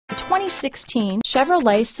2016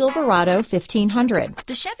 Chevrolet Silverado 1500.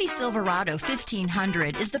 The Chevy Silverado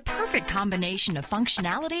 1500 is the perfect combination of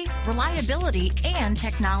functionality, reliability, and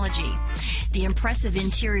technology. The impressive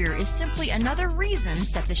interior is simply another reason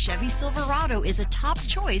that the Chevy Silverado is a top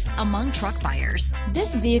choice among truck buyers. This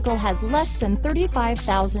vehicle has less than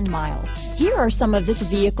 35,000 miles. Here are some of this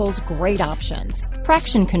vehicle's great options: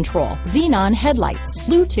 traction control, xenon headlights,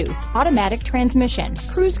 Bluetooth, automatic transmission,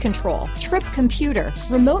 cruise control, trip computer,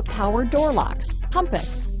 remote power door locks, compass,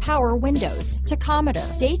 power windows, tachometer,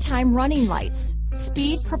 daytime running lights,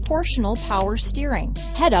 speed proportional power steering,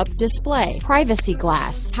 head-up display, privacy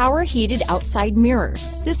glass, power heated outside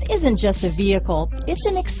mirrors. This isn't just a vehicle, it's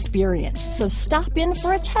an experience. So stop in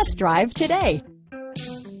for a test drive today.